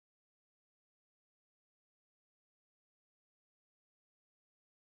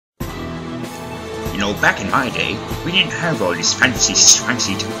know, back in my day, we didn't have all this fancy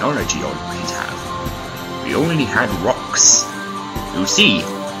technology all the kids have. We only had rocks. You see,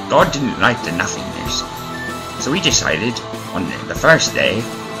 God didn't like the nothingness, so he decided on the first day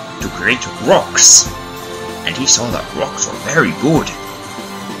to create rocks, and he saw that rocks were very good.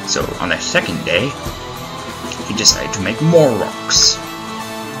 So on the second day, he decided to make more rocks.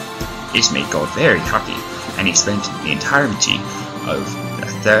 This made God very happy, and he spent the entirety of the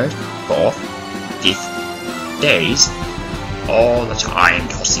third, fourth, fifth days all the time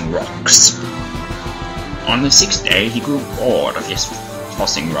tossing rocks. On the sixth day, he grew bored of his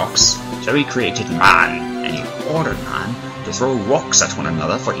tossing rocks, so he created man, and he ordered man to throw rocks at one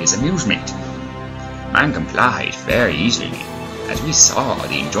another for his amusement. Man complied very easily, as we saw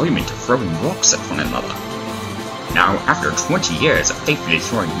the enjoyment of throwing rocks at one another. Now, after 20 years of faithfully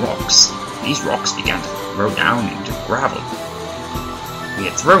throwing rocks, these rocks began to throw down into gravel. We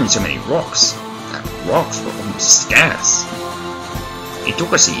had thrown so many rocks that rocks were almost scarce. It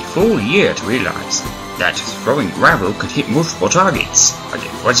took us a full year to realize that throwing gravel could hit multiple targets, but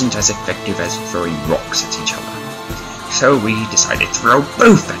it wasn't as effective as throwing rocks at each other. So we decided to throw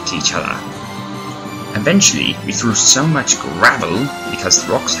both at each other. Eventually, we threw so much gravel, because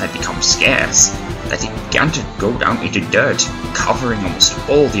the rocks had become scarce, that it began to go down into dirt, covering almost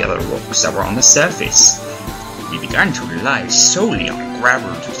all the other rocks that were on the surface. We began to rely solely on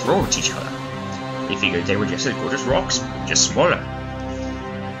gravel to throw at each other. We figured they were just as good as rocks, just smaller.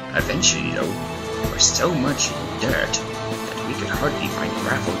 Eventually, though, there was so much dirt that we could hardly find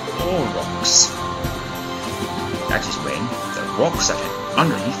gravel or rocks. That is when the rocks that had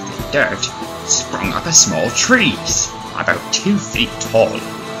underneath the dirt sprung up as small trees, about 2 feet tall.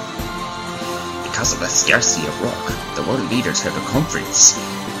 Because of the scarcity of rock, the world leaders held a conference.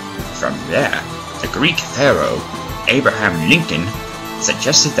 From there, the Greek pharaoh, Abraham Lincoln,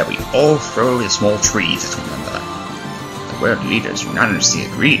 suggested that we all throw the small trees at one another. The world leaders unanimously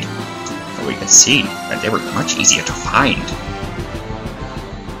agreed, for we could see that they were much easier to find.